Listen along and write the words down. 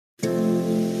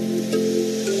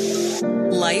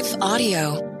Life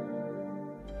Audio.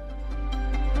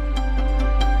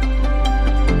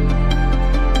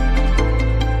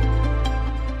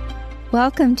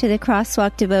 Welcome to the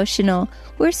Crosswalk Devotional.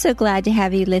 We're so glad to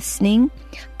have you listening.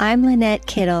 I'm Lynette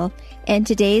Kittle, and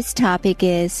today's topic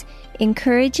is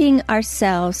encouraging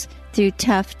ourselves through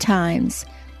tough times.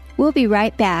 We'll be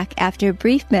right back after a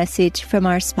brief message from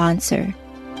our sponsor.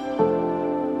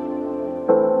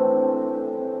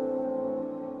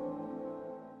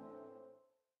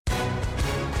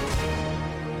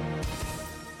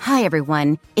 Hi,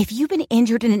 everyone. If you've been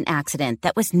injured in an accident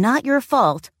that was not your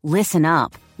fault, listen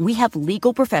up. We have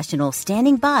legal professionals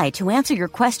standing by to answer your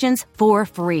questions for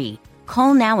free.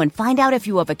 Call now and find out if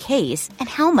you have a case and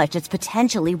how much it's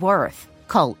potentially worth.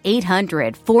 Call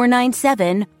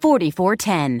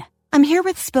 800-497-4410. I'm here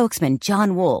with spokesman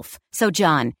John Wolf. So,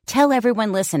 John, tell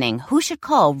everyone listening who should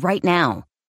call right now.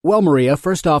 Well, Maria,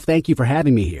 first off, thank you for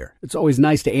having me here. It's always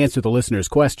nice to answer the listeners'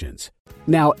 questions.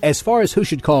 Now, as far as who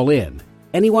should call in,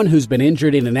 anyone who's been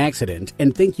injured in an accident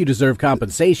and think you deserve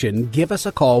compensation, give us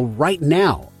a call right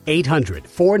now.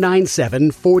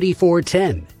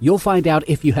 800-497-4410. You'll find out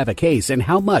if you have a case and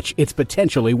how much it's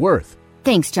potentially worth.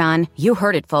 Thanks, John. You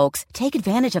heard it, folks. Take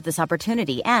advantage of this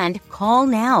opportunity and call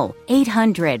now.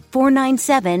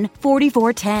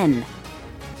 800-497-4410.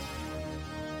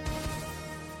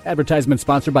 Advertisement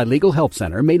sponsored by Legal Help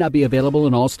Center. May not be available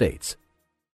in all states.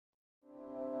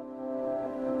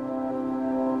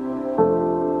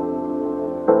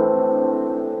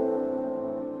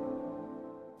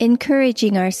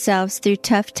 Encouraging Ourselves Through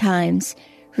Tough Times,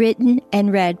 written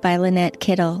and read by Lynette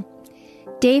Kittle.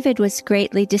 David was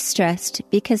greatly distressed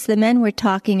because the men were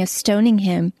talking of stoning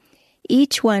him.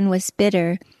 Each one was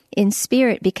bitter in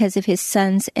spirit because of his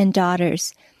sons and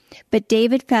daughters. But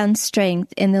David found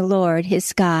strength in the Lord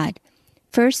his God.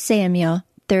 1 Samuel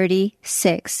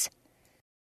 30:6.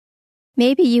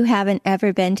 Maybe you haven't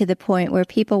ever been to the point where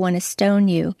people want to stone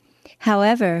you.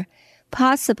 However,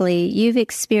 possibly you've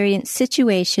experienced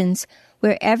situations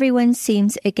where everyone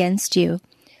seems against you,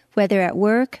 whether at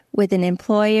work, with an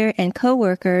employer and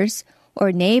coworkers,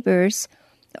 or neighbors,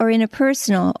 or in a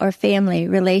personal or family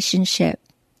relationship.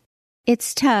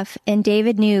 It's tough, and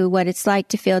David knew what it's like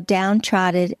to feel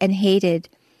downtrodden and hated.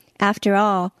 After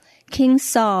all, King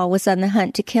Saul was on the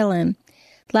hunt to kill him.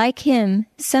 Like him,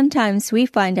 sometimes we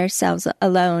find ourselves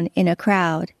alone in a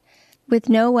crowd, with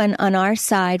no one on our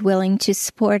side willing to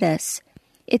support us.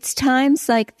 It's times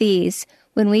like these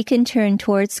when we can turn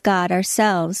towards God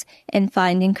ourselves and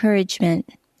find encouragement.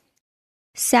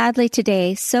 Sadly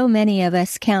today, so many of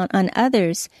us count on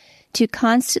others to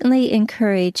constantly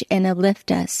encourage and uplift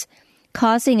us,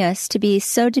 causing us to be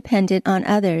so dependent on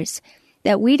others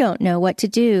that we don't know what to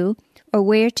do or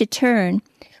where to turn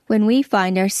when we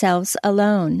find ourselves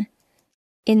alone.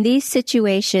 In these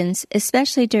situations,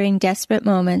 especially during desperate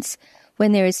moments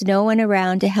when there is no one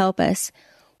around to help us,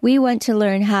 we want to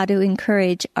learn how to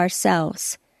encourage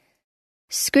ourselves.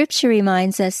 Scripture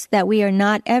reminds us that we are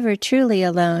not ever truly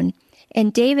alone,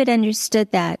 and David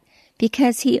understood that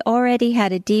because he already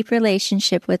had a deep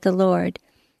relationship with the Lord.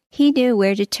 He knew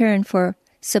where to turn for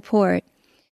support.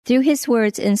 Through his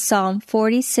words in Psalm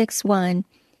 46:1,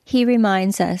 he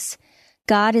reminds us,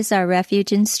 God is our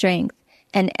refuge and strength,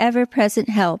 an ever-present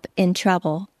help in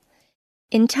trouble.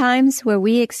 In times where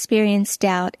we experience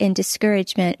doubt and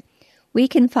discouragement, we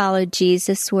can follow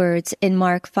Jesus' words in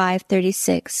Mark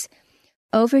 5:36.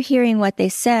 Overhearing what they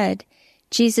said,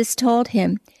 Jesus told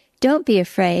him, "Don't be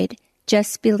afraid,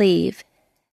 just believe."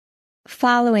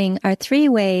 Following are 3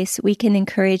 ways we can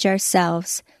encourage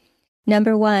ourselves.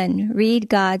 Number 1, read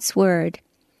God's Word.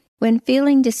 When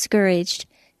feeling discouraged,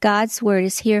 God's Word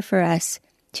is here for us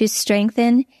to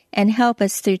strengthen and help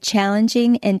us through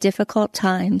challenging and difficult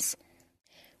times.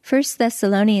 1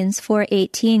 Thessalonians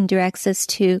 4:18 directs us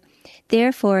to,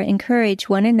 therefore, encourage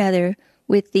one another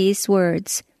with these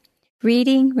words.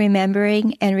 Reading,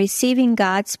 remembering, and receiving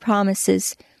God's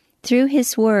promises through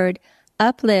His Word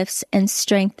uplifts and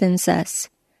strengthens us.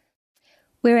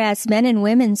 Whereas men and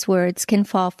women's words can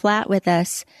fall flat with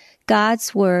us,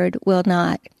 God's Word will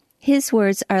not. His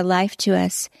words are life to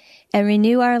us and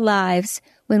renew our lives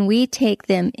when we take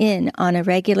them in on a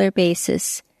regular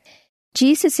basis.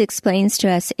 Jesus explains to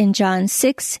us in John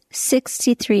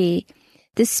 6:63,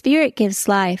 "The Spirit gives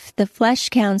life, the flesh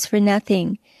counts for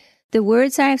nothing. The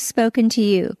words I have spoken to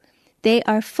you, they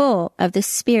are full of the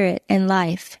Spirit and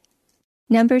life."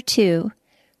 Number 2,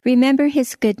 remember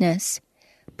His goodness.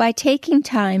 By taking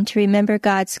time to remember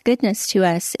God's goodness to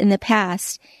us in the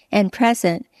past and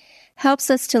present, helps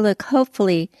us to look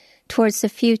hopefully towards the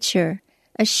future,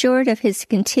 assured of His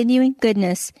continuing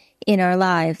goodness in our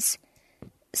lives.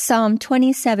 Psalm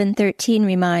 27:13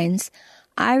 reminds,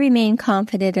 I remain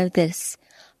confident of this.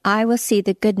 I will see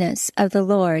the goodness of the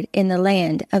Lord in the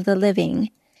land of the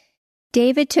living.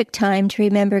 David took time to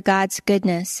remember God's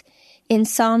goodness. In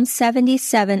Psalm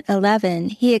 77:11,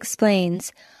 he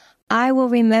explains, I will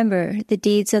remember the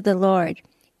deeds of the Lord.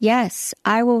 Yes,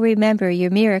 I will remember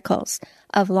your miracles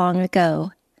of long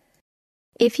ago.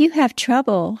 If you have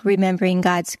trouble remembering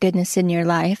God's goodness in your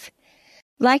life,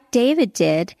 like David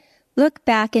did, look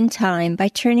back in time by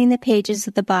turning the pages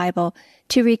of the Bible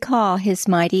to recall his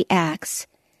mighty acts.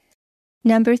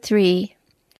 Number 3,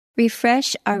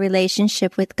 refresh our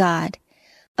relationship with God.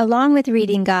 Along with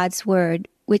reading God's Word,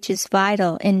 which is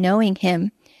vital in knowing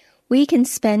Him, we can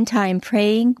spend time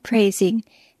praying, praising,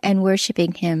 and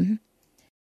worshiping Him.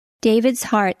 David's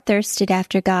heart thirsted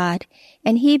after God,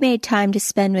 and he made time to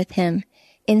spend with Him.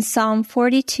 In Psalm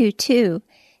 42:2,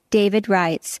 David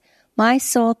writes, My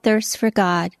soul thirsts for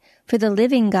God, for the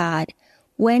living God.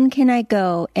 When can I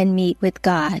go and meet with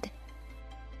God?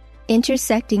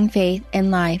 Intersecting faith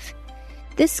and life.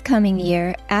 This coming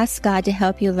year, ask God to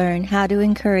help you learn how to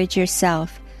encourage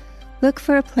yourself. Look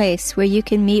for a place where you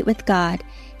can meet with God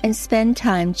and spend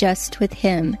time just with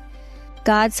Him.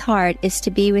 God's heart is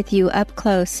to be with you up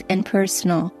close and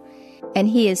personal, and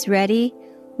He is ready,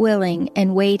 willing,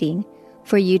 and waiting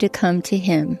for you to come to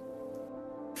Him.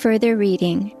 Further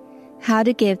reading, how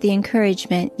to give the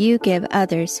encouragement you give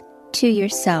others to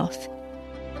yourself.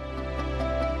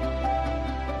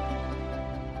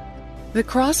 The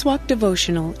Crosswalk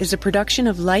Devotional is a production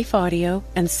of Life Audio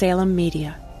and Salem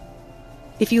Media.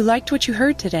 If you liked what you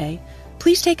heard today,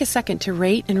 please take a second to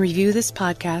rate and review this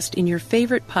podcast in your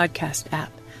favorite podcast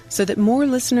app so that more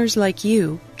listeners like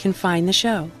you can find the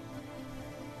show.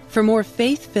 For more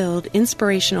faith-filled,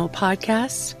 inspirational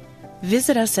podcasts,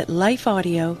 visit us at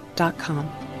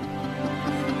lifeaudio.com.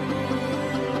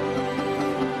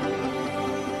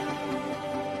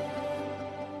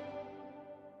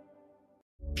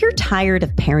 If you're tired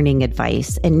of parenting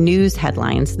advice and news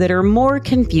headlines that are more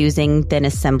confusing than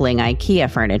assembling IKEA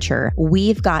furniture,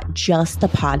 we've got just the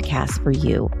podcast for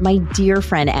you. My dear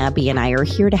friend Abby and I are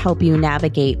here to help you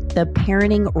navigate the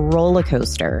parenting roller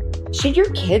coaster. Should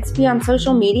your kids be on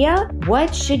social media?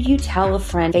 What should you tell a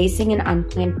friend facing an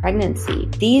unplanned pregnancy?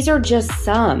 These are just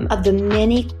some of the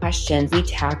many questions we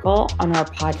tackle on our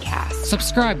podcast.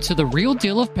 Subscribe to The Real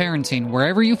Deal of Parenting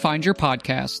wherever you find your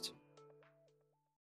podcast.